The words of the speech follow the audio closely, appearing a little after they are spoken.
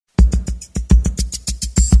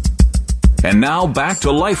And now back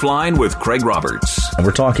to Lifeline with Craig Roberts. And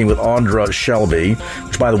we're talking with Audra Shelby,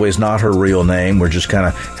 which, by the way, is not her real name. We're just kind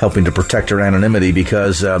of helping to protect her anonymity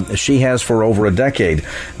because she has for over a decade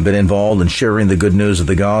been involved in sharing the good news of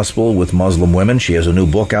the gospel with Muslim women. She has a new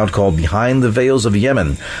book out called Behind the Veils of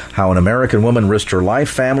Yemen, How an American Woman Risked Her Life,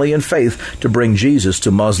 Family, and Faith to Bring Jesus to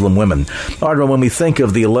Muslim Women. Audra, when we think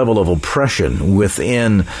of the level of oppression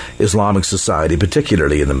within Islamic society,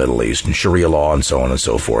 particularly in the Middle East, and Sharia law and so on and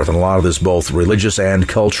so forth, and a lot of this both religious and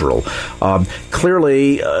cultural,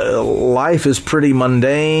 clearly life is pretty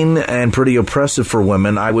mundane and pretty oppressive for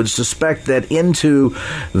women. I would suspect that into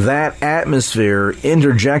that atmosphere,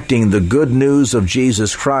 interjecting the good news of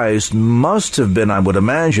Jesus Christ must have been, I would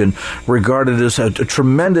imagine, regarded as a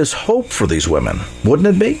tremendous hope for these women. Wouldn't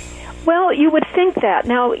it be? Well, you would think that.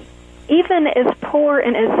 Now, even as poor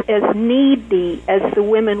and as needy as the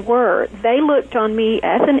women were, they looked on me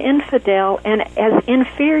as an infidel and as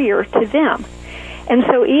inferior to them. And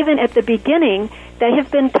so even at the beginning, they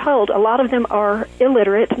have been told, a lot of them are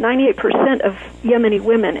illiterate. 98% of Yemeni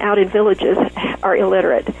women out in villages are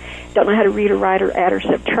illiterate, don't know how to read or write or add or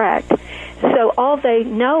subtract. So all they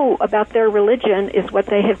know about their religion is what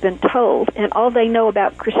they have been told, and all they know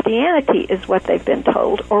about Christianity is what they've been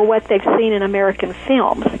told or what they've seen in American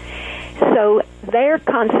films. So their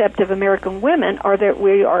concept of American women are that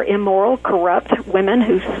we are immoral, corrupt women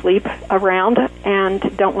who sleep around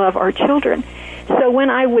and don't love our children. So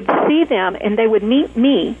when I would see them and they would meet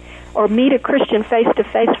me or meet a Christian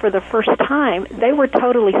face-to-face for the first time, they were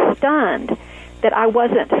totally stunned that I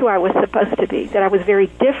wasn't who I was supposed to be, that I was very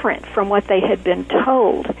different from what they had been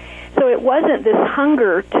told. So it wasn't this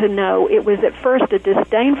hunger to know. It was at first a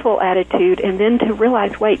disdainful attitude, and then to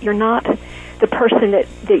realize, wait, you're not the person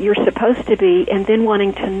that you're supposed to be, and then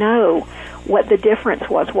wanting to know what the difference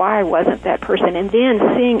was, why I wasn't that person, and then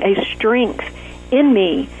seeing a strength in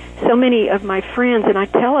me. So many of my friends, and I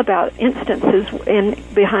tell about instances in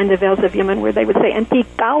Behind the Veils of Yemen where they would say,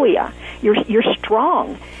 Antikawiya, you're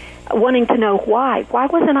strong, wanting to know why. Why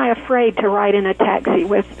wasn't I afraid to ride in a taxi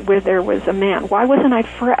where there was a man? Why wasn't I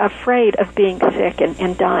afraid of being sick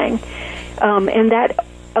and dying? And that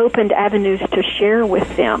opened avenues to share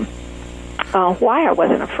with them why I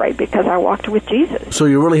wasn't afraid, because I walked with Jesus. So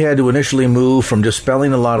you really had to initially move from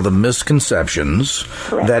dispelling a lot of the misconceptions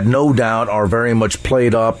Correct. That no doubt are very much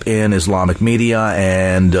played up in Islamic media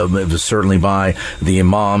and certainly by the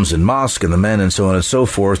imams in mosque and the men and so on and so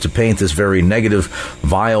forth to paint this very negative,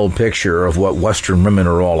 vile picture of what Western women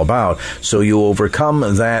are all about. So you overcome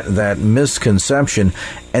that misconception.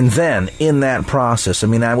 And then, in that process, I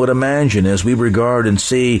mean, I would imagine as we regard and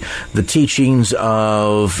see the teachings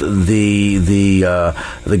of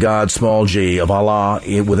the God, small g, of Allah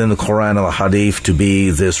within the Quran and the Hadith to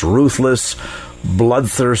be this ruthless,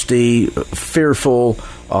 bloodthirsty, fearful,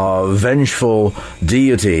 vengeful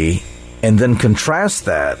deity, and then contrast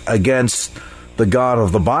that against the God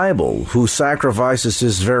of the Bible, who sacrifices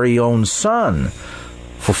his very own son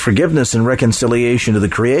for forgiveness and reconciliation to the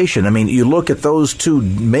creation. I mean, you look at those two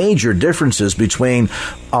major differences between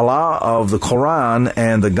Allah of the Quran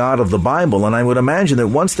and the God of the Bible, and I would imagine that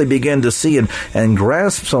once they begin to see and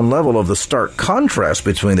grasp some level of the stark contrast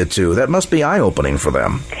between the two, that must be eye-opening for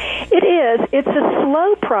them. It is. It's a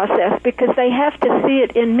slow process because they have to see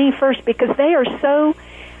it in me first, because they are so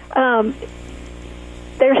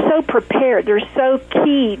they're so prepared, they're so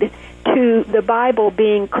keyed to the Bible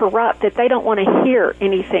being corrupt that they don't want to hear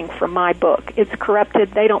anything from my book. It's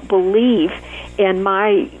corrupted. They don't believe in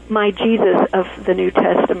my Jesus of the New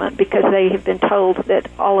Testament because they have been told that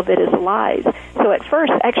all of it is lies. So at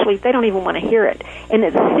first, actually, they don't even want to hear it. And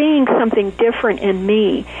it's seeing something different in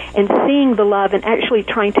me and seeing the love and actually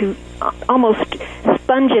trying to almost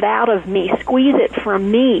sponge it out of me, squeeze it from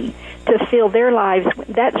me to fill their lives.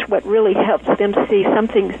 That's what really helps them see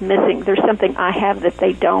something's missing. There's something I have that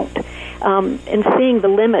they don't. And seeing the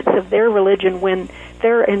limits of their religion when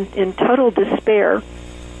they're in total despair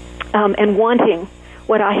and wanting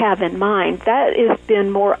what I have in mind, that has been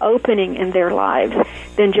more opening in their lives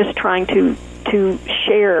than just trying to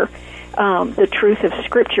share the truth of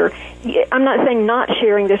Scripture. I'm not saying not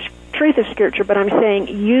sharing the truth of Scripture, but I'm saying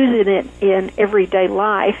using it in everyday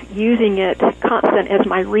life, using it constant as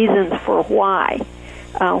my reasons for why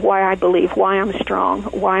I believe, why I'm strong,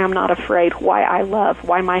 why I'm not afraid, why I love,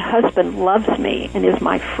 why my husband loves me and is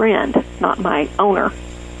my friend, not my owner.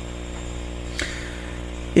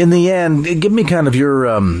 In the end, give me kind of your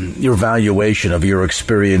valuation of your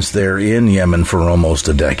experience there in Yemen for almost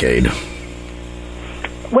a decade.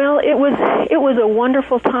 Well, it was a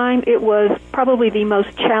wonderful time. It was probably the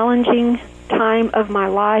most challenging time of my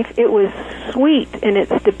life. It was sweet in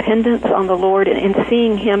its dependence on the Lord and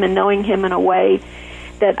seeing Him and knowing Him in a way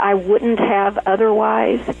that I wouldn't have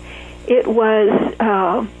otherwise. It was,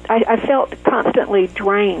 I felt constantly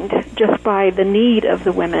drained just by the need of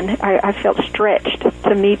the women. I felt stretched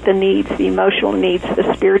to meet the needs, the emotional needs,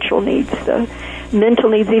 the spiritual needs, the mental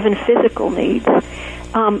needs, even physical needs.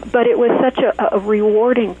 But it was such a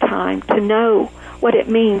rewarding time to know what it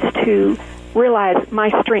means to realize my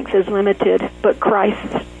strength is limited, but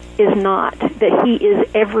Christ is not, that He is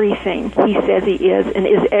everything He says He is, and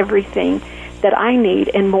is everything that I need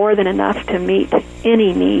and more than enough to meet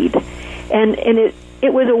any need. And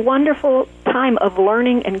it was a wonderful time of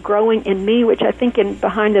learning and growing in me, which I think in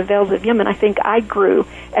Behind the Veils of Yemen, I think I grew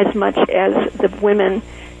as much as the women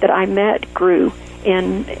that I met grew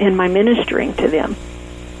in my ministering to them.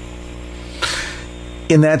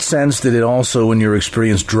 In that sense, did it also, in your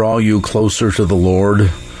experience, draw you closer to the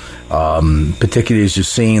Lord? Particularly as you're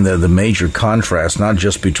seeing the major contrast, not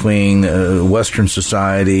just between Western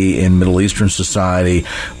society and Middle Eastern society,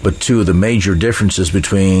 but too the major differences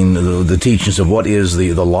between the teachings of what is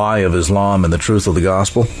the lie of Islam and the truth of the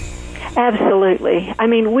gospel? Absolutely. I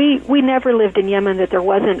mean, we never lived in Yemen that there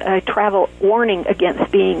wasn't a travel warning against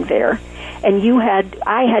being there. And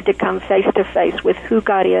I had to come face to face with who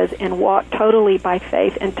God is and walk totally by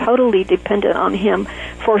faith and totally dependent on Him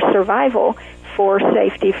for survival, for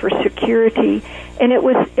safety, for security. And it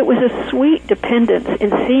was a sweet dependence in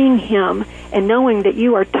seeing Him and knowing that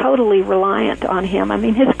you are totally reliant on Him. I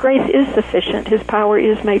mean, His grace is sufficient. His power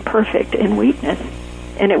is made perfect in weakness.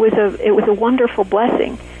 And it was a wonderful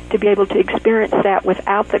blessing to be able to experience that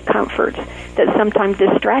without the comforts that sometimes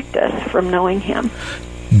distract us from knowing Him.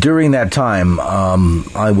 During that time,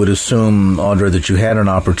 I would assume, Audra, that you had an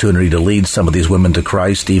opportunity to lead some of these women to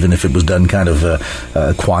Christ, even if it was done kind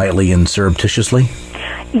of quietly and surreptitiously?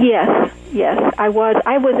 Yes, I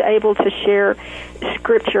was able to share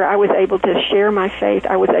Scripture. I was able to share my faith.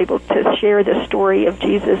 I was able to share the story of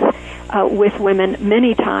Jesus with women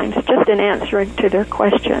many times, just in answering to their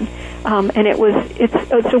question. And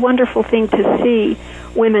it's a wonderful thing to see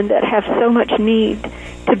women that have so much need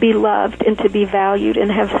to be loved and to be valued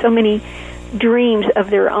and have so many dreams of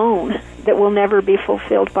their own that will never be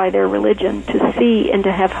fulfilled by their religion, to see and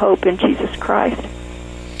to have hope in Jesus Christ.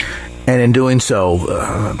 And in doing so,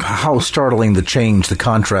 how startling the change, the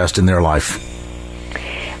contrast in their life?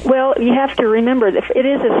 Well, you have to remember that it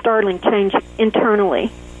is a startling change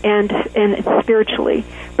internally and spiritually,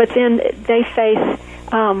 but then they face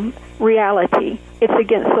reality. It's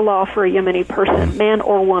against the law for a Yemeni person, man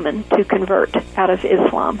or woman, to convert out of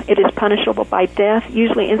Islam. It is punishable by death,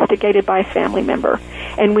 usually instigated by a family member.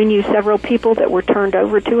 And we knew several people that were turned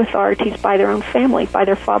over to authorities by their own family, by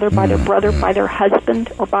their father, by their brother, by their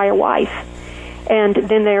husband, or by a wife. And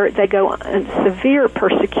then they go on severe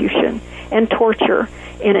persecution and torture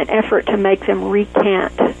in an effort to make them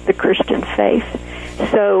recant the Christian faith.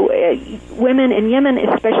 So women in Yemen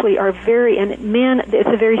especially are and men, it's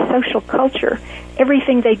a very social culture.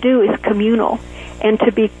 Everything they do is communal. And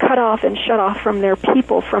to be cut off and shut off from their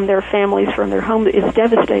people, from their families, from their home is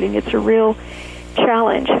devastating. It's a real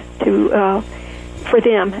challenge for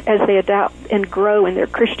them as they adapt and grow in their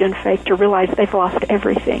Christian faith to realize they've lost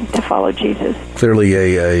everything to follow Jesus. Clearly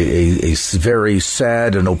a very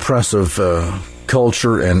sad and oppressive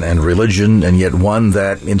culture and religion, and yet one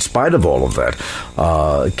that, in spite of all of that,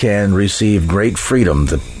 can receive great freedom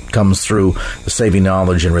that comes through the saving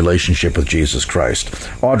knowledge and relationship with Jesus Christ.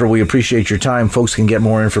 Audra, we appreciate your time. Folks can get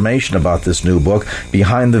more information about this new book,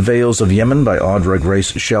 Behind the Veils of Yemen by Audra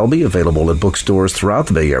Grace Shelby, available at bookstores throughout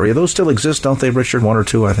the Bay Area. Those still exist, don't they, Richard? One or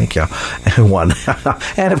two, I think, yeah. One.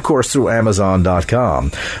 And, of course, through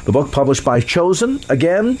Amazon.com. The book published by Chosen,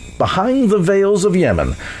 again, Behind the Veils of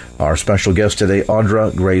Yemen. Our special guest today,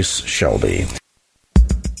 Audra Grace Shelby.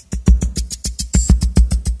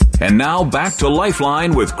 And now back to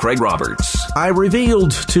Lifeline with Craig Roberts. I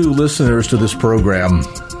revealed to listeners to this program,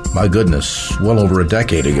 my goodness, well over a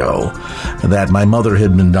decade ago, that my mother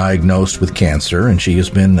had been diagnosed with cancer, and she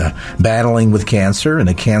has been battling with cancer and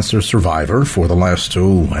a cancer survivor for the last,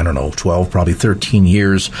 12, probably 13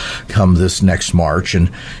 years come this next March.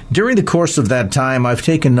 And during the course of that time, I've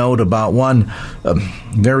taken note about one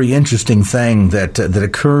very interesting thing that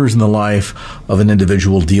occurs in the life of an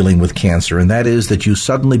individual dealing with cancer, and that is that you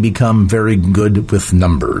suddenly become very good with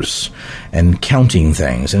numbers and counting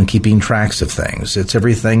things and keeping tracks of things. It's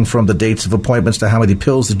everything from the dates of appointments to how many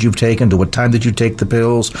pills that you've taken to what time did you take the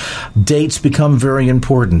pills. Dates become very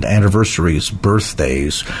important. Anniversaries,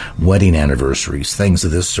 birthdays, wedding anniversaries, things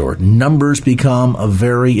of this sort. Numbers become a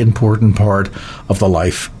very important part of the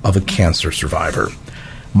life of a cancer survivor.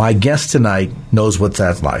 My guest tonight knows what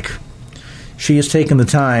that's like. She has taken the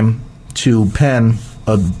time to pen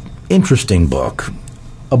an interesting book,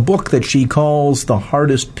 a book that she calls The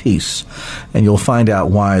Hardest Piece, and you'll find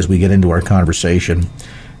out why as we get into our conversation.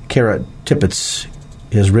 Kara Tippett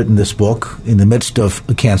has written this book in the midst of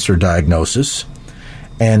a cancer diagnosis.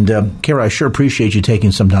 And, Kara, I sure appreciate you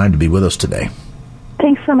taking some time to be with us today.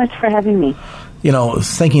 Thanks so much for having me. You know,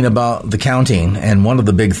 thinking about the counting, and one of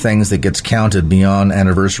the big things that gets counted beyond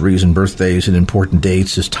anniversaries and birthdays and important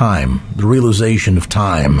dates is time. The realization of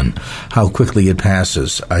time and how quickly it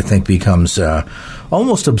passes, I think, becomes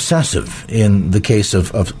almost obsessive in the case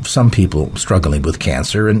of some people struggling with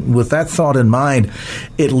cancer. And with that thought in mind,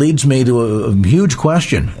 it leads me to a huge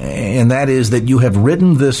question, and that is that you have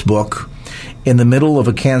written this book in the middle of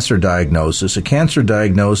a cancer diagnosis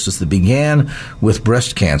that began with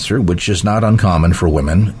breast cancer, which is not uncommon for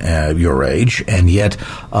women your age, and yet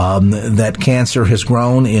that cancer has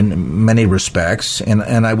grown in many respects. And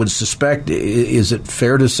I would suspect, is it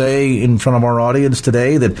fair to say in front of our audience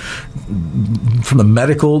today that from a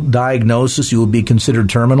medical diagnosis you would be considered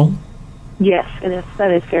terminal? Yes, it is.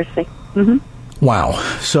 That is fair to say. Mm-hmm. Wow.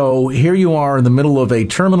 So here you are in the middle of a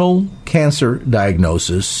terminal cancer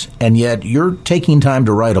diagnosis, and yet you're taking time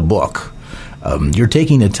to write a book. You're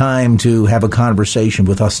taking the time to have a conversation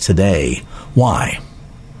with us today. Why?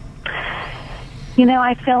 You know,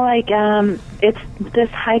 I feel like it's this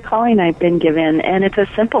high calling I've been given, and it's a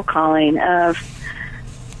simple calling of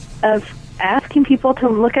asking people to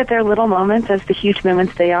look at their little moments as the huge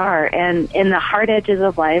moments they are, and in the hard edges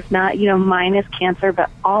of life, not, mine is cancer, but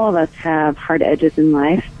all of us have hard edges in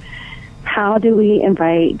life. How do we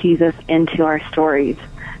invite Jesus into our stories?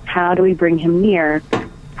 How do we bring him near?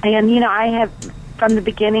 And, I have, from the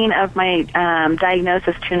beginning of my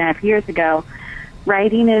diagnosis 2.5 years ago,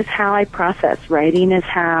 writing is how I process. Writing is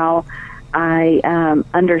how I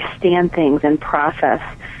understand things and process.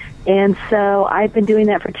 And so I've been doing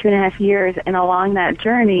that for 2.5 years, and along that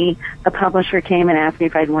journey, a publisher came and asked me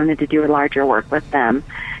if I'd wanted to do a larger work with them.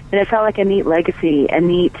 And it felt like a neat legacy, a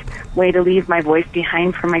neat way to leave my voice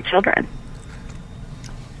behind for my children.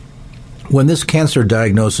 When this cancer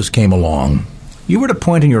diagnosis came along, you were at a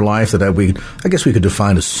point in your life that I guess we could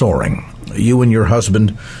define as soaring. You and your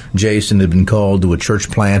husband, Jason, had been called to a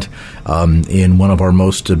church plant in one of our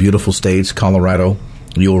most beautiful states, Colorado.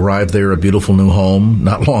 You arrived there, a beautiful new home,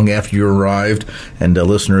 not long after you arrived, and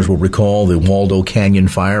listeners will recall the Waldo Canyon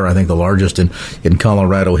fire, I think the largest in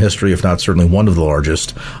Colorado history, if not certainly one of the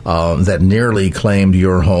largest, that nearly claimed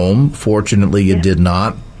your home. Fortunately, it did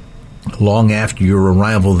not. Long after your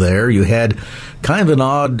arrival there, you had kind of an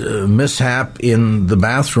odd mishap in the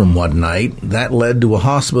bathroom one night. That led to a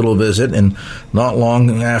hospital visit, and not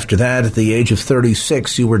long after that, at the age of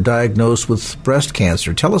 36, you were diagnosed with breast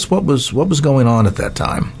cancer. Tell us what was going on at that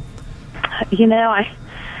time.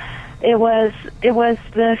 It was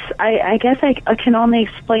this. I guess I can only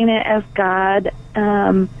explain it as God,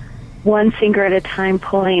 one finger at a time,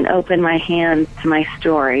 pulling open my hands to my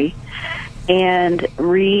story and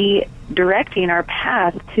redirecting our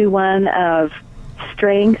path to one of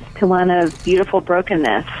strength, to one of beautiful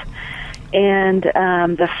brokenness. And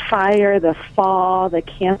the fire, the fall, the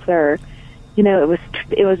cancer,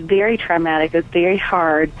 it was very traumatic. It was very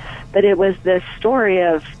hard. But it was this story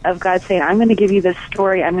of God saying, I'm going to give you this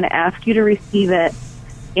story. I'm going to ask you to receive it.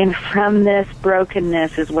 And from this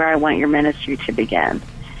brokenness is where I want your ministry to begin.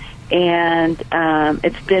 And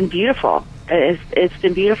it's been beautiful. It's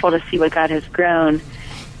been beautiful to see what God has grown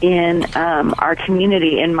in our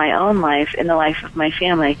community, in my own life, in the life of my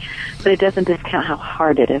family. But it doesn't discount how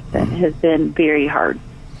hard it has been. It has been very hard.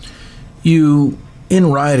 You,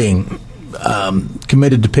 in writing,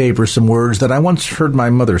 committed to paper some words that I once heard my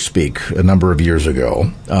mother speak a number of years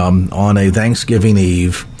ago on a Thanksgiving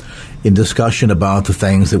Eve in discussion about the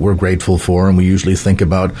things that we're grateful for, and we usually think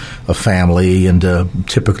about a family, and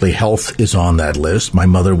typically health is on that list. My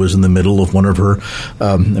mother was in the middle of one of her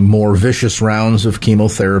more vicious rounds of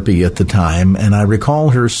chemotherapy at the time, and I recall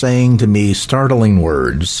her saying to me startling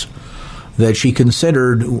words that she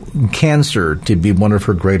considered cancer to be one of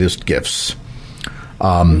her greatest gifts.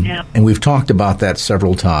 And we've talked about that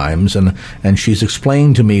several times, and she's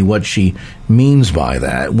explained to me what she means by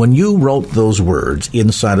that. When you wrote those words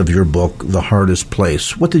inside of your book, The Hardest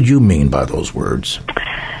Place, what did you mean by those words?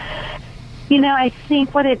 I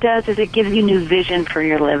think what it does is it gives you new vision for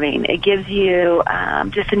your living. It gives you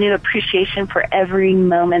just a new appreciation for every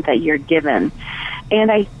moment that you're given.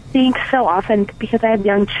 And I think so often, because I have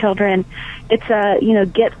young children, it's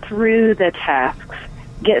get through the tasks,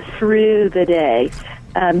 get through the day,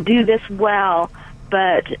 do this well.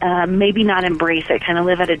 but maybe not embrace it, kind of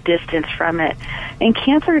live at a distance from it. And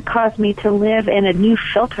cancer caused me to live in a new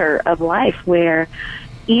filter of life where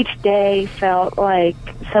each day felt like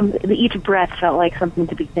each breath felt like something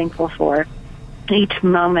to be thankful for, each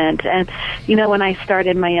moment. And, when I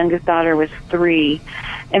started, my youngest daughter was 3,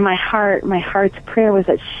 and my heart's prayer was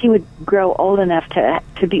that she would grow old enough to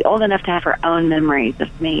be old enough to have her own memories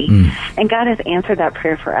of me. And God has answered that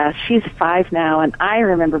prayer for us. She's 5 now, and I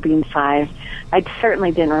remember being 5. I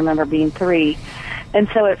certainly didn't remember being 3. And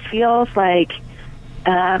so it feels like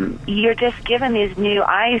you're just given these new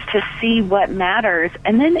eyes to see what matters,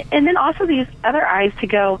 and then also these other eyes to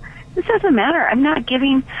go, this doesn't matter. I'm not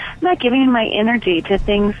giving my energy to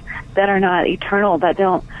things that are not eternal, that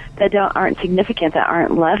aren't significant, that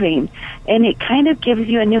aren't loving. And it kind of gives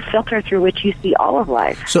you a new filter through which you see all of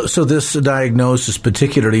life. So this diagnosis,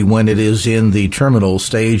 particularly when it is in the terminal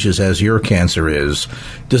stages as your cancer is,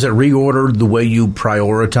 does it reorder the way you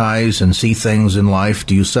prioritize and see things in life?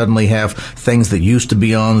 Do you suddenly have things that used to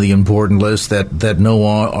be on the important list that no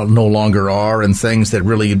longer are, and things that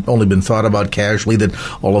really had only been thought about casually that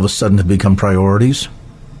all of a sudden have become priorities?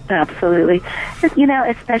 Absolutely.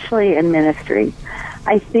 Especially in ministry.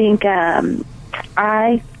 I think I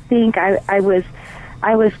was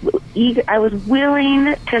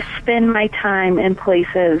willing to spend my time in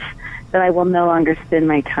places that I will no longer spend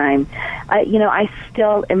my time. I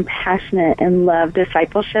still am passionate and love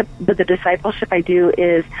discipleship, but the discipleship I do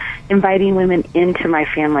is inviting women into my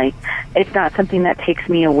family. It's not something that takes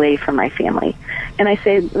me away from my family. And I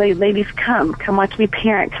say, ladies, come watch me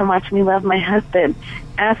parent, come watch me love my husband.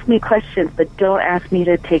 Ask me questions, but don't ask me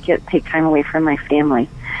to take time away from my family.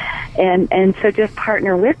 And so just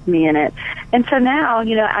partner with me in it. And so now,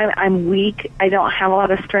 I'm weak. I don't have a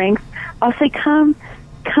lot of strength. I'll say, come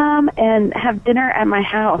and have dinner at my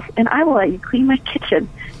house, and I will let you clean my kitchen,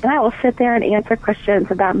 and I will sit there and answer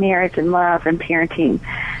questions about marriage and love and parenting,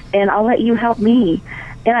 and I'll let you help me.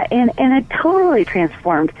 And it totally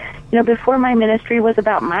transformed. Before, my ministry was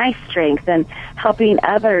about my strength and helping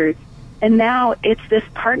others, and now it's this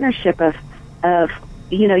partnership of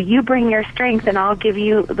you bring your strength and I'll give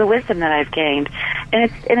you the wisdom that I've gained,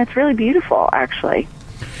 and it's really beautiful, actually.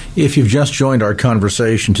 If you've just joined our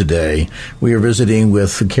conversation today, we are visiting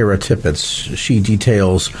with Kara Tippett. She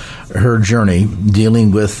details her journey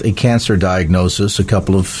dealing with a cancer diagnosis a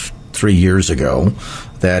couple of 3 years ago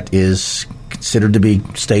that is considered to be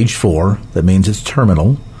stage 4. That means it's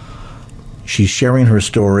terminal. She's sharing her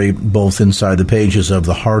story both inside the pages of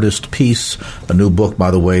The Hardest Peace, a new book,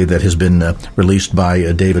 by the way, that has been released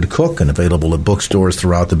by David Cook and available at bookstores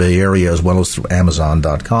throughout the Bay Area as well as through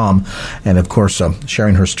Amazon.com. And, of course,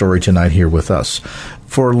 sharing her story tonight here with us.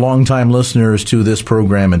 For longtime listeners to this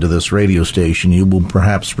program and to this radio station, you will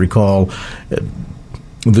perhaps recall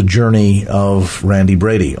the journey of Randy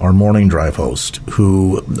Brady, our morning drive host,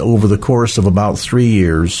 who over the course of about 3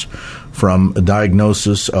 years, from a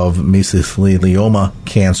diagnosis of mesothelioma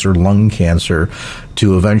cancer, lung cancer,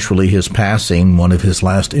 to eventually his passing, one of his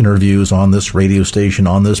last interviews on this radio station,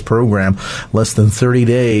 on this program, less than 30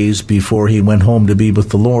 days before he went home to be with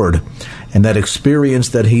the Lord. And that experience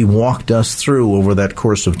that he walked us through over that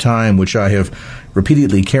course of time, which I have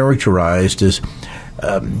repeatedly characterized as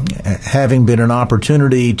having been an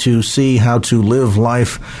opportunity to see how to live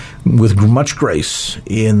life with much grace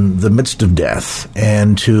in the midst of death,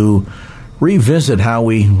 and to revisit how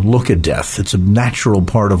we look at death. It's a natural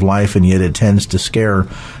part of life, and yet it tends to scare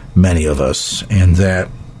many of us, and that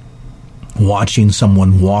watching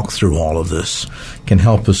someone walk through all of this can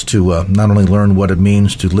help us to not only learn what it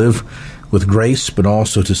means to live with grace, but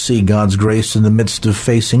also to see God's grace in the midst of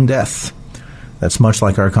facing death. That's much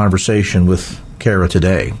like our conversation with Kara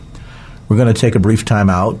today. We're going to take a brief time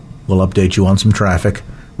out. We'll update you on some traffic.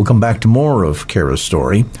 We'll come back to more of Kara's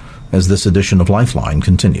story as this edition of Lifeline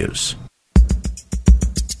continues.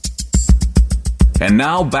 And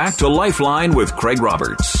now back to Lifeline with Craig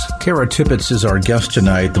Roberts. Kara Tippett is our guest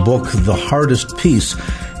tonight. The book, The Hardest Peace,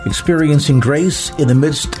 Experiencing Grace in the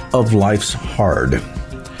Midst of Life's Hard.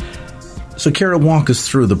 So, Kara, walk us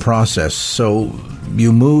through the process. So,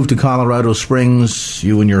 you moved to Colorado Springs,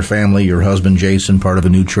 you and your family, your husband, Jason, part of a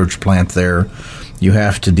new church plant there. You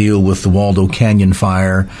have to deal with the Waldo Canyon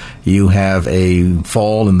fire. You have a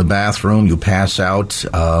fall in the bathroom. You pass out.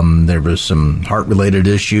 There was some heart-related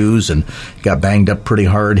issues and got banged up pretty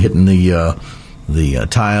hard, hitting the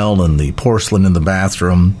tile and the porcelain in the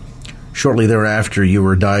bathroom. Shortly thereafter, you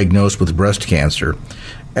were diagnosed with breast cancer.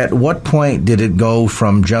 At what point did it go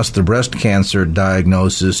from just the breast cancer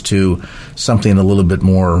diagnosis to something a little bit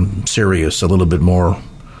more serious, a little bit more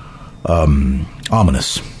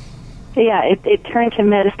ominous? Yeah, it turned to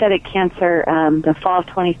metastatic cancer the fall of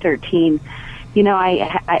 2013. You know,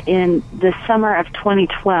 I in the summer of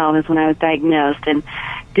 2012 is when I was diagnosed and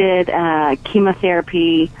did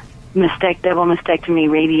chemotherapy, double mastectomy,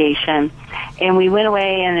 radiation, and we went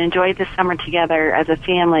away and enjoyed the summer together as a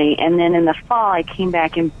family. And then in the fall, I came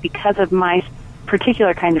back, and because of my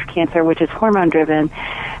particular kind of cancer, which is hormone-driven,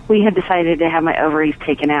 we had decided to have my ovaries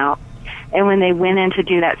taken out. And when they went in to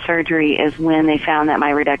do that surgery is when they found that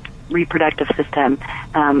my reproductive system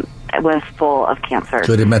was full of cancer.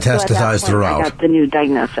 So it metastasized throughout. I got the new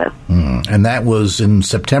diagnosis. And that was in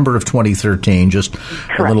September of 2013, just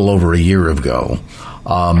a little over a year ago.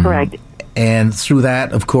 Correct. And through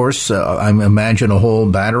that, of course, I imagine a whole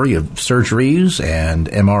battery of surgeries and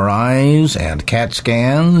MRIs and CAT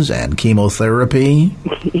scans and chemotherapy.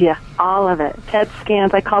 Yeah, all of it. PET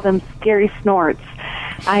scans, I call them scary snorts.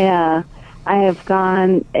 I have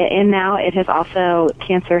gone, and now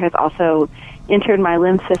cancer has also entered my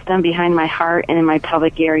lymph system behind my heart and in my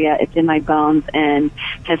pelvic area. It's in my bones and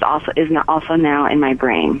is also now in my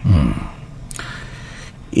brain.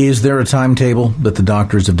 Is there a timetable that the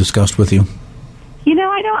doctors have discussed with you? You know,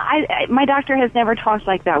 my doctor has never talked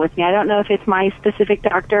like that with me. I don't know if it's my specific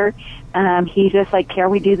doctor. He's just like, Care,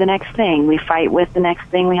 we do the next thing. We fight with the next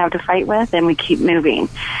thing we have to fight with, and we keep moving.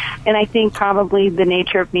 And I think probably the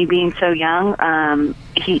nature of me being so young,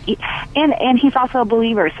 he's also a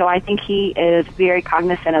believer, so I think he is very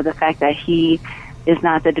cognizant of the fact that he is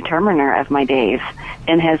not the determiner of my days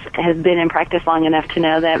and has been in practice long enough to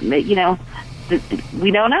know that, you know,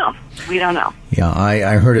 we don't know. We don't know. Yeah,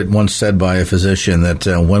 I heard it once said by a physician that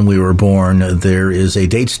when we were born, there is a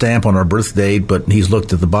date stamp on our birth date, but he's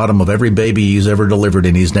looked at the bottom of every baby he's ever delivered,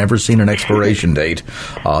 and he's never seen an expiration date.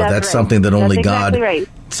 That's right. Something that only God,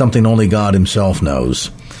 something only God Himself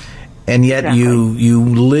knows. And yet you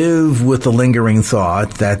live with the lingering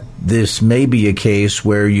thought that this may be a case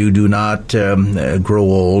where you do not grow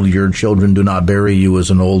old. Your children do not bury you as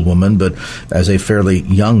an old woman, but as a fairly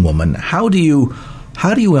young woman. How do you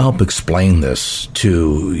help explain this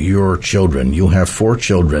to your children? You have 4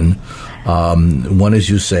 children. One, as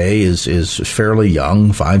you say, is fairly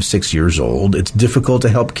young, 5-6 years old. It's difficult to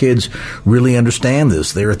help kids really understand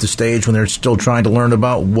this. They're at the stage when they're still trying to learn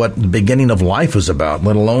about what the beginning of life is about,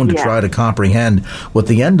 let alone to try to comprehend what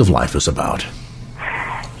the end of life is about.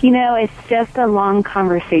 You know, it's just a long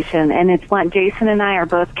conversation, and it's what Jason and I are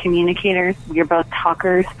both communicators. We're both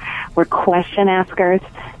talkers. We're question askers.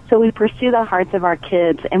 So we pursue the hearts of our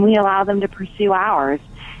kids, and we allow them to pursue ours.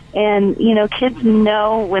 And, you know, kids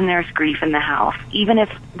know when there's grief in the house, even if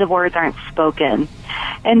the words aren't spoken.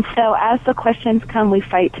 And so as the questions come, we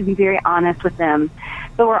fight to be very honest with them.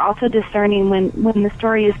 But we're also discerning when the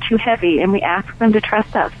story is too heavy, and we ask them to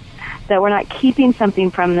trust us, that we're not keeping something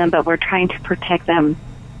from them, but we're trying to protect them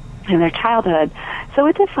in their childhood. So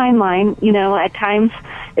it's a fine line. You know, at times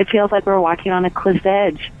it feels like we're walking on a cliff's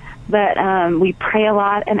edge. But we pray a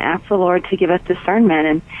lot and ask the Lord to give us discernment.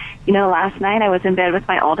 And, you know, last night I was in bed with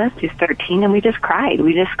my oldest, who's 13, and we just cried.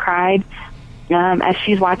 We just cried as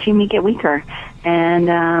she's watching me get weaker. And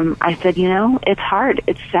I said, you know, it's hard.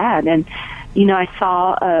 It's sad. And, you know, I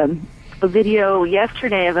saw a video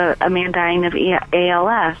yesterday of a man dying of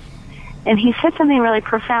ALS. And he said something really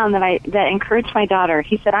profound that encouraged my daughter.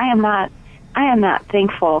 He said, I am not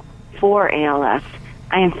thankful for ALS.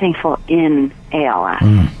 I am thankful in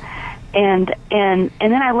ALS. And then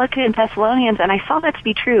I looked in Thessalonians, and I saw that to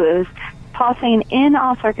be true. It was Paul saying, in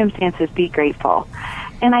all circumstances, be grateful.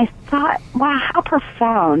 And I thought, wow, how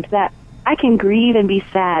profound that I can grieve and be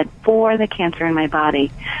sad for the cancer in my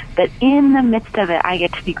body. But in the midst of it, I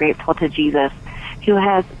get to be grateful to Jesus, who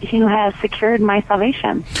has secured my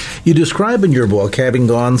salvation. You describe in your book having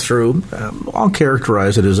gone through, I'll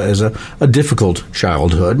characterize it as a difficult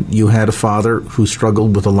childhood. You had a father who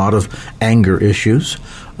struggled with a lot of anger issues.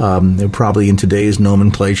 Probably in today's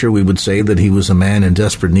nomenclature, we would say that he was a man in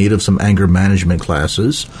desperate need of some anger management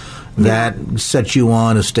classes. That set you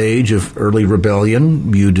on a stage of early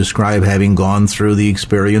rebellion. You describe having gone through the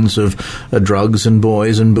experience of drugs and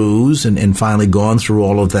boys and booze and finally gone through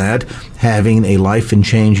all of that, having a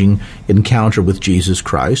life-changing encounter with Jesus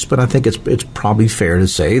Christ. But I think it's probably fair to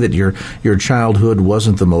say that your childhood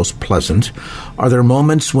wasn't the most pleasant. Are there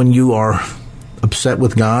moments when you are upset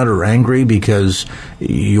with God or angry because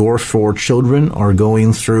your 4 children are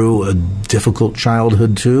going through a difficult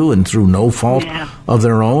childhood too, and through no fault of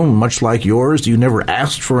their own, much like yours? You never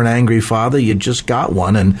asked for an angry father, you just got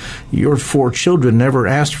one, and your 4 children never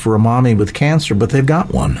asked for a mommy with cancer, but they've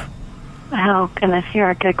got one. Oh, goodness, you're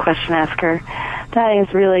a good question asker. that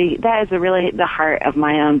is really the heart of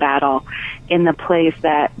my own battle in the place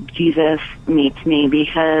that Jesus meets me,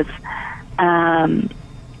 because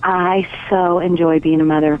I so enjoy being a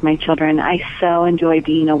mother of my children. I so enjoy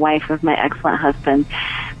being a wife of my excellent husband.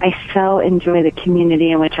 I so enjoy the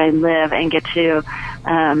community in which I live and get to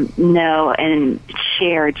know and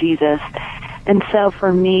share Jesus. And so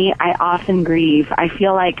for me, I often grieve. I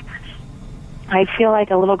feel like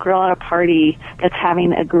a little girl at a party that's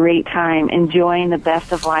having a great time, enjoying the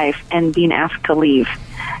best of life, and being asked to leave.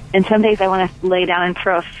 And some days I want to lay down and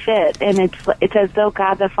throw a fit, and it's as though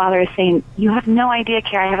God the Father is saying, "You have no idea,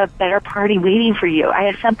 Carrie. I have a better party waiting for you. I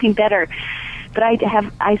have something better." But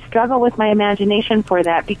I struggle with my imagination for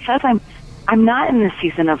that, because I'm not in the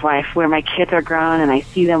season of life where my kids are grown and I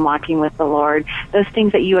see them walking with the Lord. Those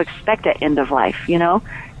things that you expect at end of life, you know.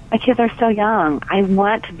 My kids are still young. I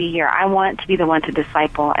want to be here. I want to be the one to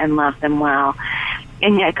disciple and love them well.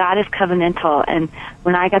 And yet God is covenantal. And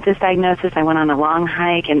when I got this diagnosis, I went on a long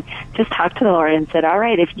hike and just talked to the Lord and said, all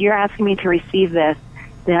right, if you're asking me to receive this,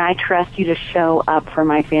 then I trust you to show up for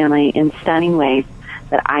my family in stunning ways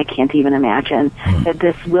that I can't even imagine, that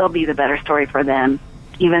this will be the better story for them,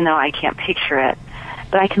 even though I can't picture it.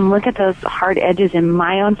 But I can look at those hard edges in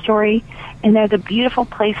my own story, and they're the beautiful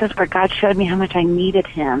places where God showed me how much I needed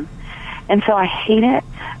Him. And so I hate it,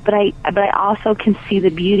 but I also can see the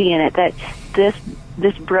beauty in it, that this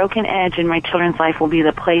broken edge in my children's life will be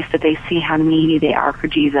the place that they see how needy they are for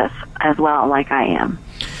Jesus as well, like I am.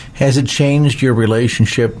 Has it changed your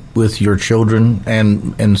relationship with your children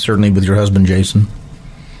and certainly with your husband, Jason?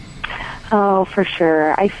 Oh, for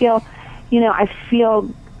sure. I feel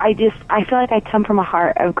like I come from a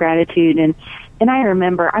heart of gratitude, and I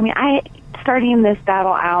remember, starting this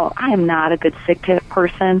battle out, I am not a good sick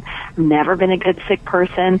person. I've never been a good sick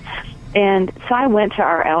person. And so I went to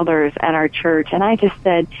our elders at our church, and I just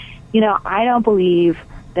said, I don't believe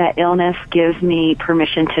that illness gives me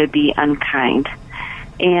permission to be unkind.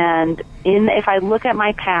 And if I look at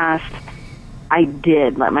my past, I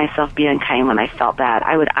did let myself be unkind when I felt bad.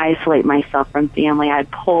 I would isolate myself from family. I'd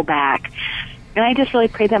pull back. And I just really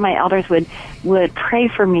prayed that my elders would pray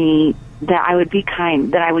for me, that I would be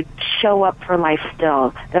kind, that I would show up for life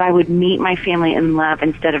still, that I would meet my family in love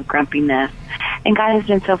instead of grumpiness. And God has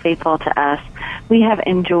been so faithful to us. We have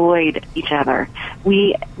enjoyed each other.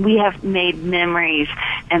 We have made memories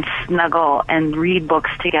and snuggle and read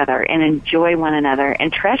books together and enjoy one another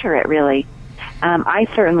and treasure it, really. I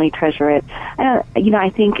certainly treasure it. I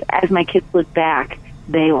think as my kids look back,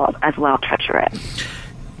 they will as well treasure it.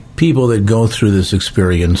 People that go through this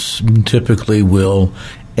experience typically will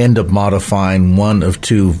end up modifying one of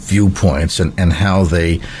two viewpoints and how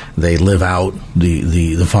they live out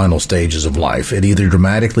the final stages of life. It either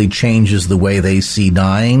dramatically changes the way they see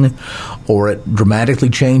dying, or it dramatically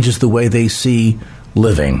changes the way they see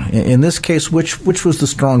living. In this case, which was the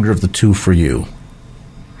stronger of the two for you?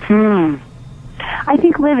 I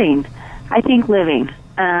think living.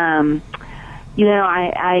 The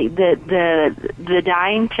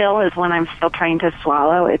dying pill is one I'm still trying to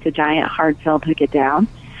swallow. It's a giant hard pill to get down.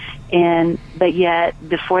 But yet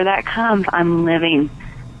before that comes, I'm living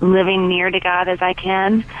near to God as I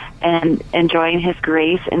can and enjoying His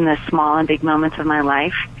grace in the small and big moments of my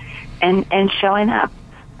life and showing up.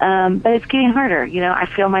 But it's getting harder. I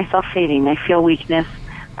feel myself fading. I feel weakness.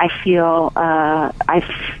 I feel, I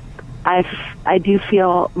do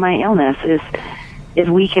feel my illness is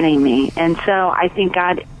weakening me. And so I think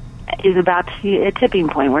God is about to see a tipping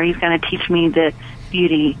point where He's going to teach me the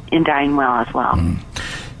beauty in dying well as well.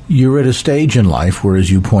 You're at a stage in life where, as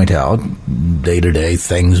you point out, day to day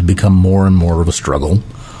things become more and more of a struggle.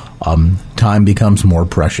 Time becomes more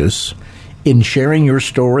precious. In sharing your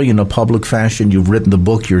story in a public fashion, you've written the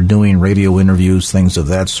book, you're doing radio interviews, things of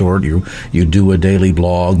that sort. You do a daily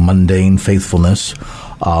blog, Mundane Faithfulness.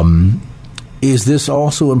 Is this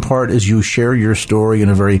also in part as you share your story in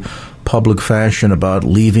a very public fashion about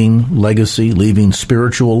leaving legacy, leaving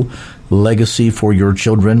spiritual legacy for your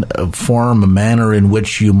children, a form, a manner in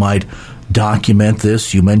which you might document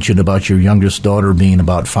this? You mentioned about your youngest daughter being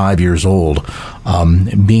about 5 years old,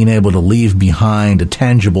 being able to leave behind a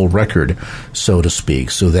tangible record, so to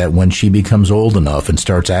speak, so that when she becomes old enough and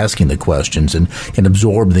starts asking the questions and can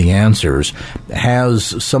absorb the answers,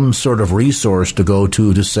 has some sort of resource to go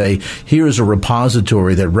to say, here's a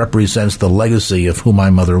repository that represents the legacy of who my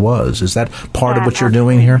mother was. Is that part of what you're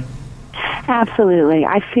doing here? Absolutely.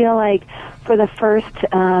 I feel like for the first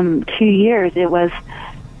 2 years, it was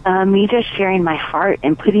me just sharing my heart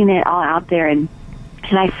and putting it all out there. And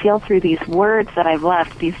I feel through these words that I've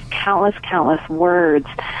left, these countless words,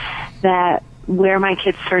 that where my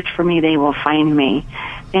kids search for me, they will find me.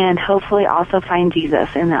 and hopefully also find Jesus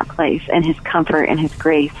in that place, and his comfort and his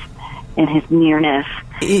grace and his nearness.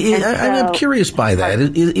 I'm curious by that.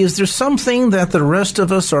 Is there something that the rest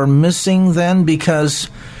of us are missing then? Because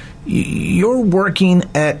you're working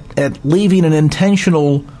at leaving an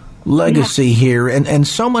intentional legacy here, and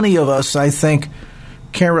so many of us, I think,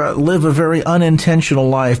 Kara, live a very unintentional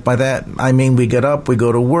life. By that, I mean we get up, we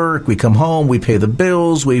go to work, we come home, we pay the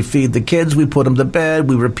bills, we feed the kids, we put them to bed,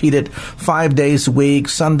 we repeat it 5 days a week.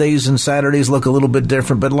 Sundays and Saturdays look a little bit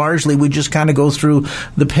different, but largely we just kind of go through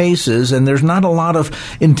the paces, and there's not a lot of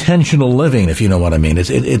intentional living, if you know what I mean.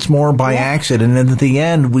 It's more by accident, and at the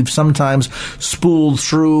end, we've sometimes spooled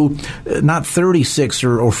through not 36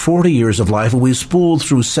 or 40 years of life, but we've spooled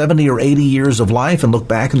through 70 or 80 years of life and look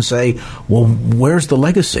back and say, well, where's the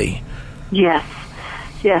legacy? Yes,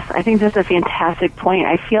 I think that's a fantastic point.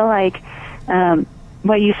 I feel like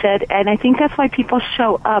what you said, and I think that's why people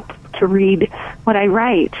show up to read what I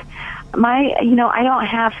write. I don't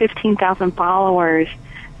have 15,000 followers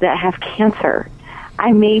that have cancer.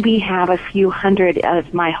 I maybe have a few hundred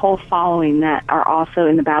of my whole following that are also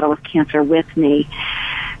in the battle with cancer with me.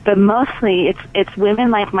 But mostly it's women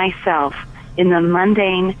like myself in the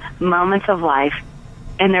mundane moments of life,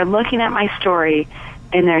 and they're looking at my story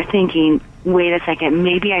and they're thinking, wait a second,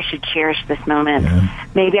 maybe I should cherish this moment. Yeah.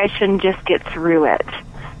 Maybe I shouldn't just get through it.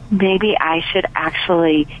 Maybe I should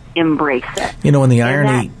actually embrace it. And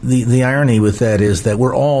the irony with that is that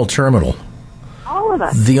we're all terminal. All of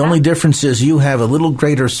us. The only difference is you have a little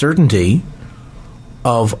greater certainty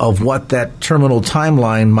of what that terminal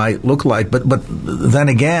timeline might look like. But then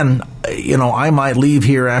again, I might leave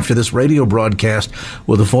here after this radio broadcast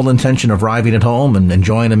with the full intention of arriving at home and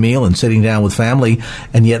enjoying a meal and sitting down with family,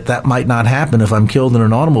 and yet that might not happen if I'm killed in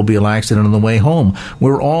an automobile accident on the way home.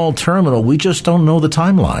 We're all terminal. We just don't know the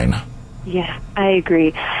timeline. Yeah, I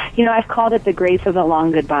agree. I've called it the grace of the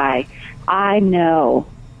long goodbye. I know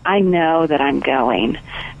that I'm going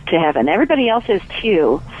to heaven. Everybody else is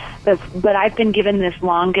too. But I've been given this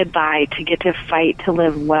long goodbye to get to fight to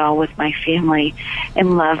live well with my family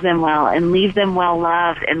and love them well and leave them well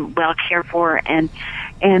loved and well cared for, and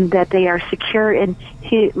that they are secure in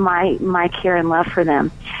my care and love for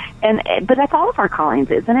them. But that's all of our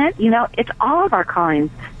callings, isn't it? It's all of our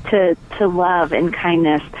callings to love and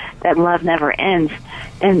kindness, that love never ends.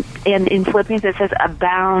 And in Philippians it says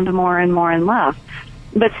abound more and more in love.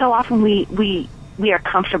 But so often we are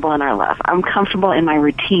comfortable in our love. I'm comfortable in my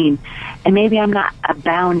routine, and maybe I'm not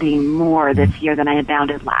abounding more this year than I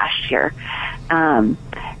abounded last year. And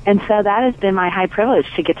so that has been my high privilege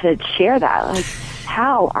to get to share that. Like,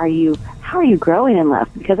 how are you growing in love?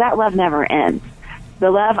 Because that love never ends.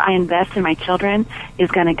 The love I invest in my children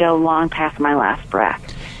is going to go long past my last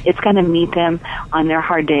breath. It's going to meet them on their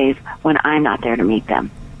hard days when I'm not there to meet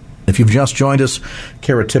them. If you've just joined us,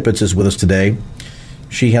 Kara Tippett is with us today.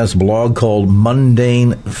 She has a blog called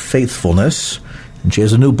Mundane Faithfulness, and she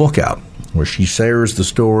has a new book out where she shares the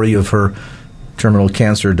story of her terminal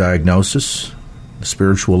cancer diagnosis, the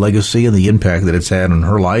spiritual legacy, and the impact that it's had on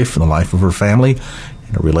her life and the life of her family,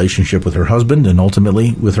 and her relationship with her husband, and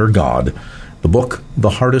ultimately with her God. The book, The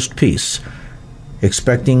Hardest Peace,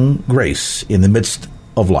 Expecting Grace in the Midst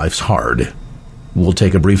of Life's Hard. We'll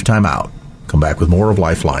take a brief time out. Come back with more of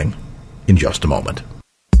Lifeline in just a moment.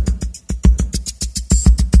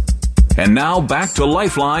 And now back to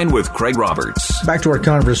Lifeline with Craig Roberts. Back to our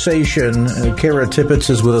conversation. Kara Tippett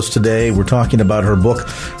is with us today. We're talking about her book,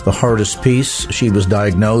 The Hardest Peace. She was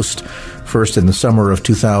diagnosed first in the summer of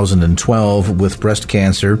 2012 with breast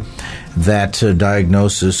cancer. That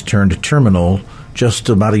diagnosis turned terminal just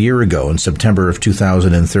about a year ago in September of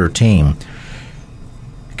 2013.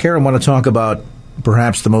 Kara, I want to talk about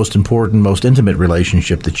perhaps the most important, most intimate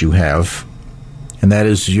relationship that you have, and that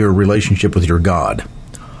is your relationship with your God.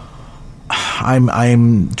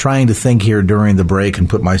 I'm trying to think here during the break and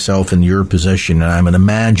put myself in your position, and I'm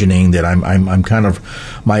imagining that I'm kind of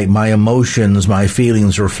my emotions, my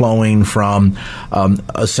feelings are flowing from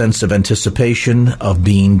a sense of anticipation of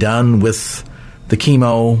being done with the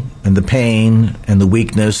chemo and the pain and the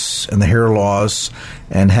weakness and the hair loss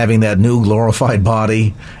and having that new glorified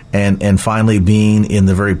body and finally being in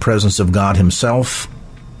the very presence of God Himself.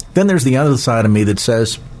 Then there's the other side of me that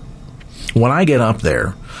says, when I get up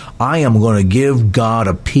there, I am going to give God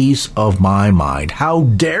a piece of my mind. How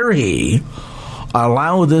dare He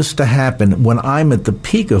allow this to happen when I'm at the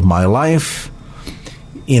peak of my life,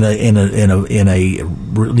 in a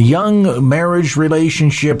young marriage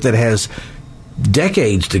relationship that has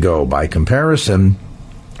decades to go by comparison,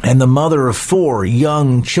 and the mother of 4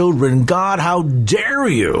 young children. God, how dare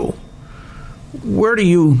you? Where do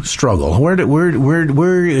you struggle?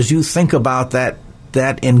 Where as you think about that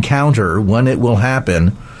that encounter, when it will happen,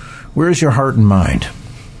 where's your heart and mind?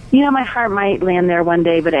 You know, my heart might land there one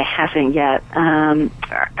day, but it hasn't yet.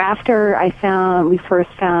 After we first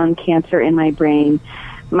found cancer in my brain,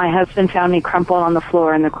 my husband found me crumpled on the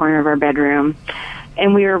floor in the corner of our bedroom,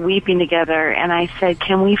 and we were weeping together, and I said,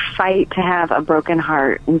 can we fight to have a broken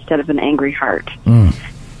heart instead of an angry heart?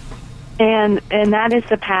 And that is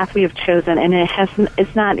the path we have chosen, and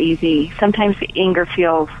it's not easy. Sometimes anger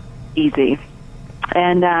feels easy,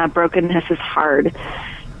 and brokenness is hard.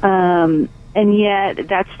 And yet,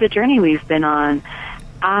 that's the journey we've been on.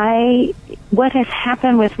 What has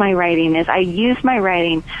happened with my writing is I use my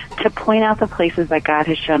writing to point out the places that God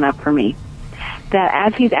has shown up for me. That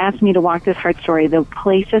as He's asked me to walk this hard story, the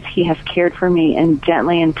places He has cared for me and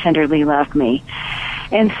gently and tenderly loved me.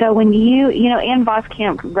 And so when Ann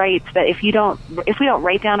Voskamp writes that if we don't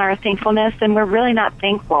write down our thankfulness, then we're really not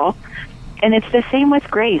thankful. And it's the same with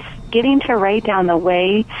grace, getting to write down the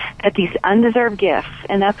way that these undeserved gifts,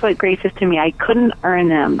 and that's what grace is to me. I couldn't earn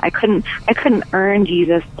them. I couldn't earn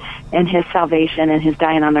Jesus and His salvation and His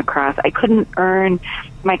dying on the cross. I couldn't earn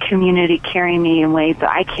my community carrying me in ways that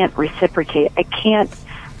I can't reciprocate. I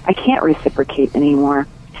can't reciprocate anymore.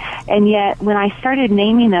 And yet, when I started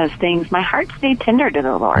naming those things, my heart stayed tender to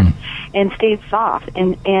the Lord and stayed soft.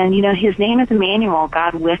 And His name is Emmanuel,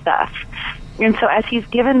 God with us. And so as He's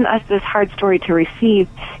given us this hard story to receive,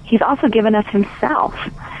 He's also given us Himself.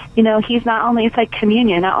 He's not only, it's like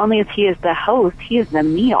communion, not only is He is the host, He is the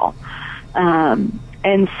meal.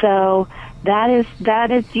 And so that is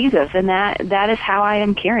Jesus, and that is how I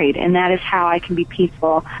am carried, and that is how I can be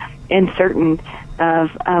peaceful and certain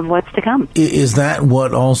of what's to come. Is that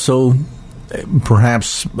what also,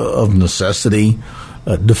 perhaps of necessity,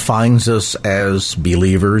 defines us as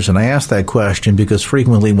believers? And I ask that question because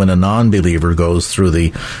frequently when a non-believer goes through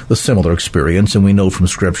the similar experience, and we know from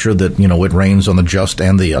Scripture that, it rains on the just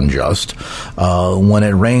and the unjust. When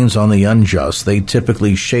it rains on the unjust, they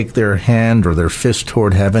typically shake their hand or their fist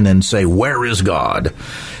toward heaven and say, "Where is God?"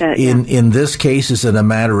 In this case, is it a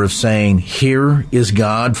matter of saying, "Here is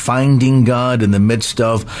God," finding God in the midst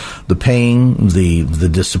of the pain, the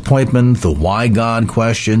disappointment, the why God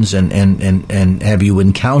questions, and have you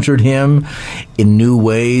encountered Him in new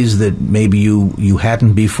ways that maybe you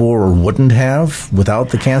hadn't before or wouldn't have without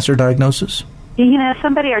the cancer diagnosis?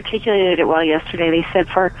 Somebody articulated it well yesterday. They said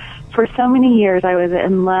for so many years I was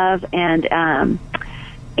in love and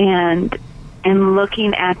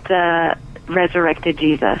looking at the resurrected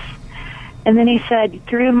Jesus. And then he said,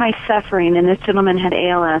 through my suffering, and this gentleman had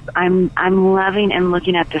ALS, I'm loving and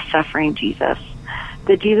looking at the suffering Jesus.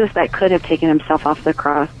 The Jesus that could have taken Himself off the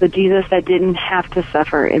cross, the Jesus that didn't have to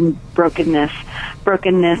suffer in brokenness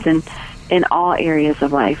in all areas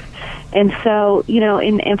of life. And so,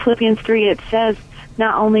 in Philippians 3, it says,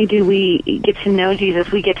 not only do we get to know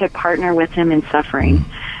Jesus, we get to partner with Him in suffering.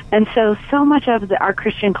 And so much of our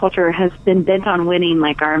Christian culture has been bent on winning,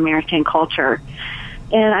 like our American culture.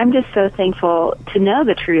 And I'm just so thankful to know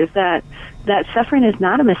the truth that suffering is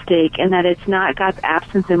not a mistake, and that it's not God's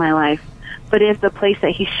absence in my life, but is the place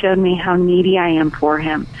that He showed me how needy I am for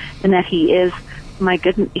Him, and that He is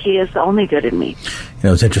He is the only good in me.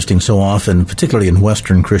 It's interesting. So often, particularly in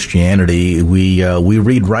Western Christianity, we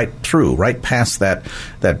read right past that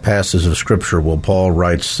passage of Scripture where Paul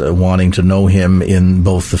writes, wanting to know Him in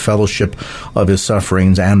both the fellowship of His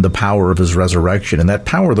sufferings and the power of His resurrection. And that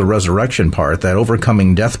power of the resurrection part, that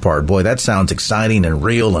overcoming death part, boy, that sounds exciting and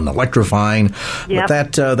real and electrifying. Yep.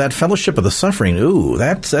 But that fellowship of the suffering,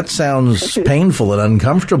 that sounds painful and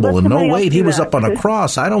uncomfortable. And no, wait, He was up on a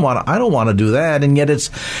cross. I don't want to do that. And yet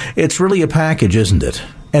it's really a package, isn't it?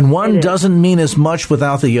 And one doesn't mean as much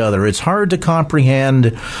without the other. It's hard to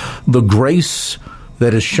comprehend the grace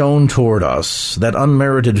that is shown toward us, that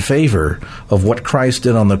unmerited favor of what Christ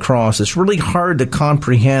did on the cross. It's really hard to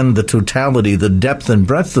comprehend the totality, the depth and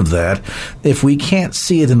breadth of that, if we can't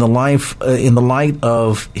see it in the light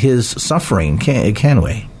of His suffering, can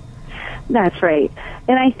we? That's right.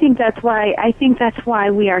 And I think that's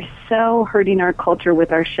why we are so hurting our culture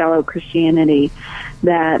with our shallow Christianity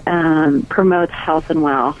that promotes health and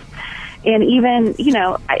wealth. And even,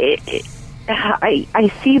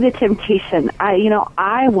 I see the temptation.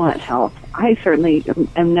 I want health. I certainly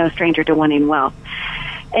am no stranger to wanting wealth.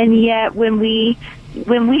 And yet when we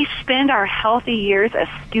spend our healthy years a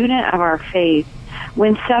student of our faith,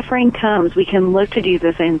 when suffering comes, we can look to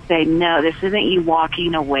Jesus and say, no, this isn't you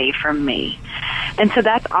walking away from me. And so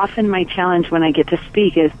that's often my challenge when I get to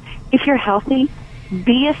speak is, if you're healthy,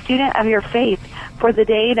 be a student of your faith for the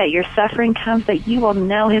day that your suffering comes, that you will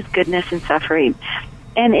know His goodness in suffering.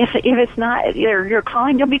 And if it's not your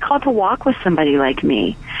calling, you'll be called to walk with somebody like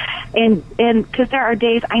me. And because there are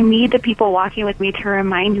days I need the people walking with me to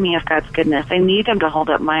remind me of God's goodness. I need them to hold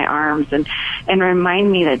up my arms and remind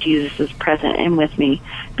me that Jesus is present and with me,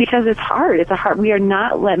 because it's hard. We are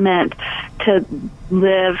not meant to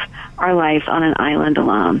live our lives on an island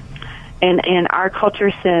alone. And our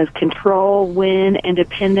culture says control, win,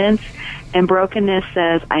 independence, and brokenness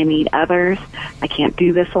says I need others, I can't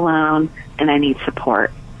do this alone, and I need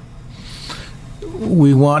support.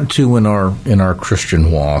 We want to, in our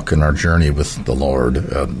Christian walk, in our journey with the Lord,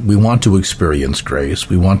 we want to experience grace.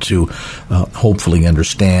 We want to hopefully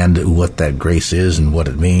understand what that grace is and what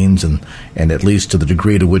it means, and at least to the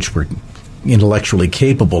degree to which we're intellectually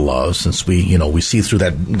capable of, since we see through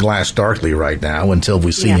that glass darkly right now until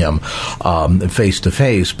we see him face to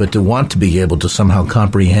face, but to want to be able to somehow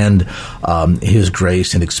comprehend his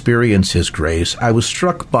grace and experience his grace. I was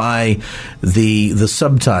struck by the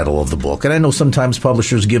subtitle of the book, and I know sometimes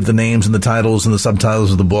publishers give the names and the titles and the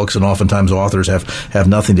subtitles of the books, and oftentimes authors have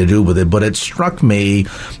nothing to do with it, but it struck me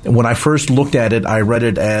when I first looked at it. I read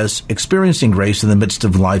it as Experiencing Grace in the Midst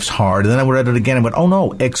of Life's Hard, and then I read it again and went, oh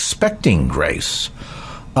no, Expecting Grace.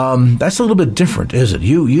 That's a little bit different, is it?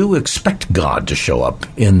 You expect God to show up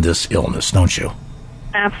in this illness, don't you?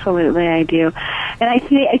 Absolutely, I do. And I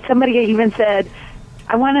see somebody even said,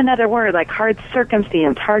 I want another word like hard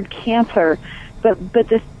circumstance, hard cancer. But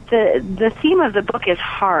the theme of the book is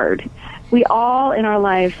hard. We all in our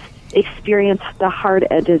lives experience the hard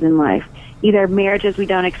edges in life. Either marriages we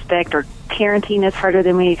don't expect, or parenting is harder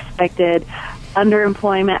than we expected,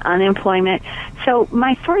 underemployment, unemployment. So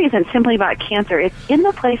my story isn't simply about cancer. It's in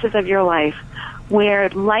the places of your life where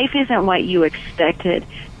life isn't what you expected.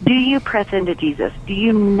 Do you press into Jesus? Do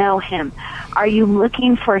you know him? Are you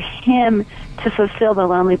looking for him to fulfill the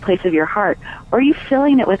lonely place of your heart? Or are you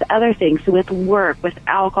filling it with other things, with work, with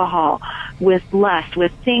alcohol, with lust,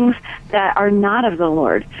 with things that are not of the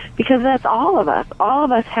Lord? Because that's all of us. All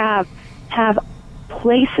of us have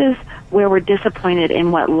places where we're disappointed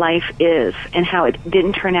in what life is and how it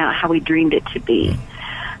didn't turn out how we dreamed it to be.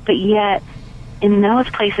 But yet, in those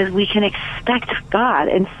places, we can expect God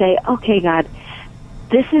and say, okay, God,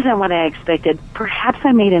 this isn't what I expected. Perhaps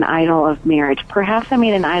I made an idol of marriage. Perhaps I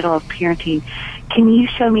made an idol of parenting. Can you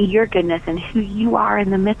show me your goodness and who you are in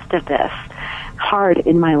the midst of this hard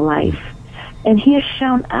in my life? And he has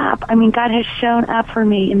shown up. I mean, God has shown up for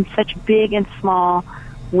me in such big and small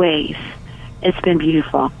ways. It's been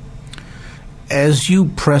beautiful. As you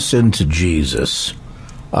press into Jesus,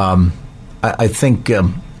 I think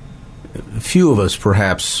few of us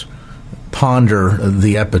perhaps ponder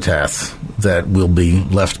the epitaph that will be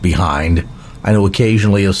left behind. I know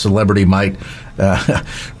occasionally a celebrity might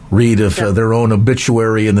read of their own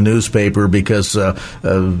obituary in the newspaper because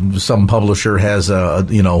some publisher has a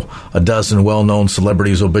dozen well-known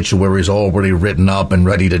celebrities' obituaries already written up and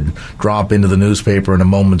ready to drop into the newspaper in a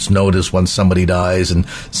moment's notice when somebody dies and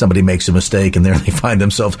somebody makes a mistake, and there they find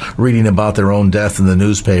themselves reading about their own death in the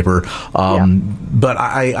newspaper. But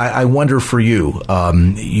I wonder for you,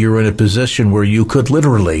 you're in a position where you could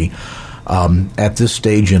literally at this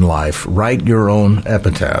stage in life, write your own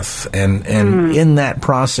epitaph. And in that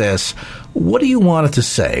process, what do you want it to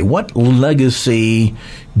say? What legacy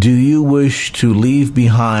do you wish to leave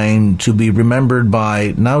behind to be remembered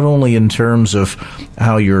by, not only in terms of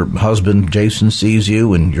how your husband, Jason, sees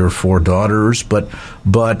you and your 4 daughters, but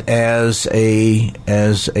as a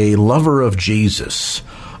lover of Jesus?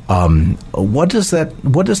 What does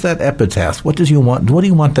that epitaph, what do you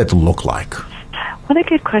want that to look like? What a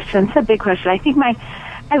good question. It's a big question. I think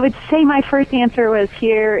I would say my first answer was,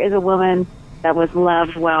 here is a woman that was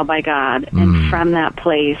loved well by God, and from that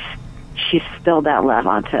place, she spilled that love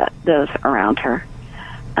onto those around her.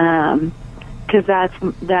 Because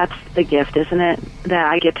that's the gift, isn't it? That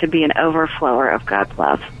I get to be an overflower of God's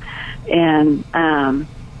love, and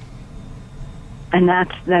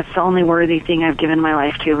that's the only worthy thing I've given my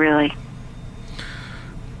life to, really.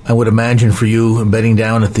 I would imagine for you, bedding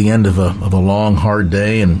down at the end of a long, hard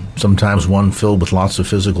day, and sometimes one filled with lots of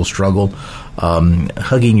physical struggle,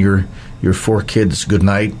 hugging your 4 kids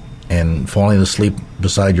goodnight and falling asleep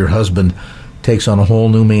beside your husband takes on a whole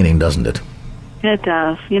new meaning, doesn't it? It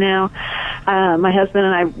does. My husband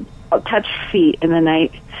and I touch feet in the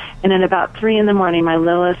night, and at about 3 a.m, my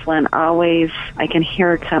littlest one always, I can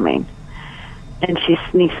hear her coming, and she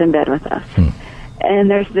sneaks in bed with us.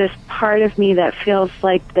 And there's this part of me that feels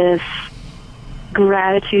like this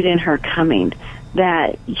gratitude in her coming,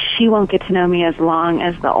 that she won't get to know me as long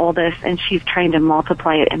as the oldest, and she's trying to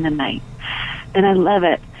multiply it in the night. And I love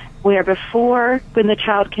it. Where before, when the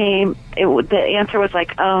child came, the answer was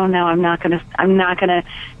like, "Oh no, I'm not gonna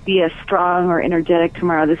be as strong or energetic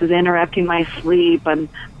tomorrow. This is interrupting my sleep, and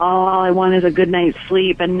all I want is a good night's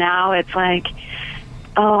sleep." And now it's like,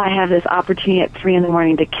 "Oh, I have this opportunity at 3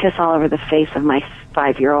 a.m. to kiss all over the face of my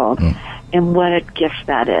 5-year-old," and what a gift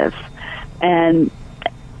that is. And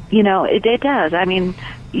it does. I mean,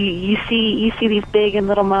 you see these big and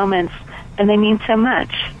little moments, and they mean so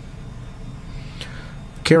much.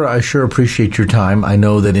 Kara, I sure appreciate your time. I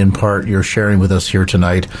know that in part your sharing with us here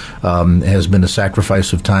tonight has been a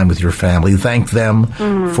sacrifice of time with your family. Thank them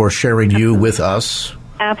for sharing you with us.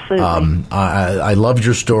 Absolutely. I loved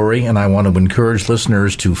your story, and I want to encourage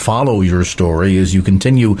listeners to follow your story as you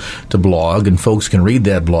continue to blog, and folks can read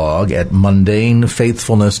that blog at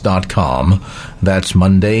mundanefaithfulness.com. That's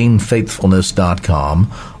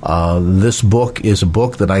mundanefaithfulness.com. This book is a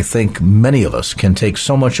book that I think many of us can take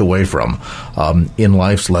so much away from in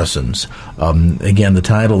life's lessons. Again, the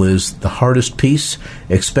title is The Hardest Peace,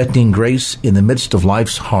 Expecting Grace in the Midst of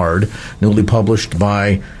Life's Hard, newly published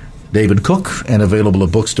by David Cook, and available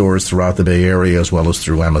at bookstores throughout the Bay Area as well as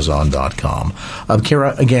through Amazon.com.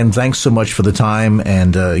 Kara, again, thanks so much for the time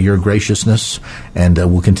and your graciousness, and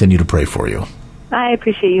we'll continue to pray for you. I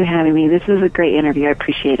appreciate you having me. This was a great interview. I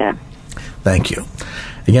appreciate it. Thank you.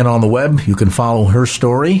 Again, on the web, you can follow her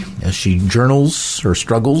story as she journals her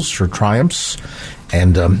struggles, her triumphs,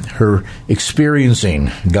 and her experiencing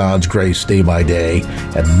God's grace day by day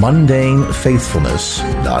at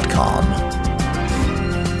mundanefaithfulness.com.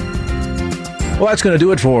 Well, that's going to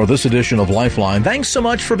do it for this edition of Lifeline. Thanks so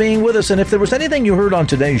much for being with us. And if there was anything you heard on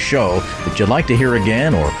today's show that you'd like to hear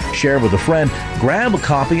again or share with a friend, grab a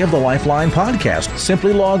copy of the Lifeline podcast.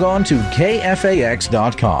 Simply log on to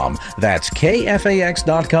KFAX.com. That's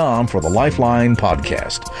KFAX.com for the Lifeline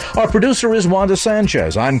podcast. Our producer is Wanda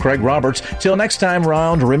Sanchez. I'm Craig Roberts. Till next time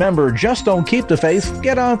round, remember, just don't keep the faith.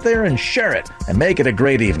 Get out there and share it and make it a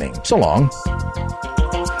great evening. So long.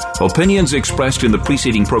 Opinions expressed in the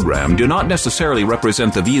preceding program do not necessarily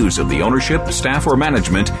represent the views of the ownership, staff, or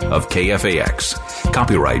management of KFAX.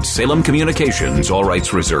 Copyright Salem Communications, all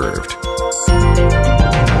rights reserved.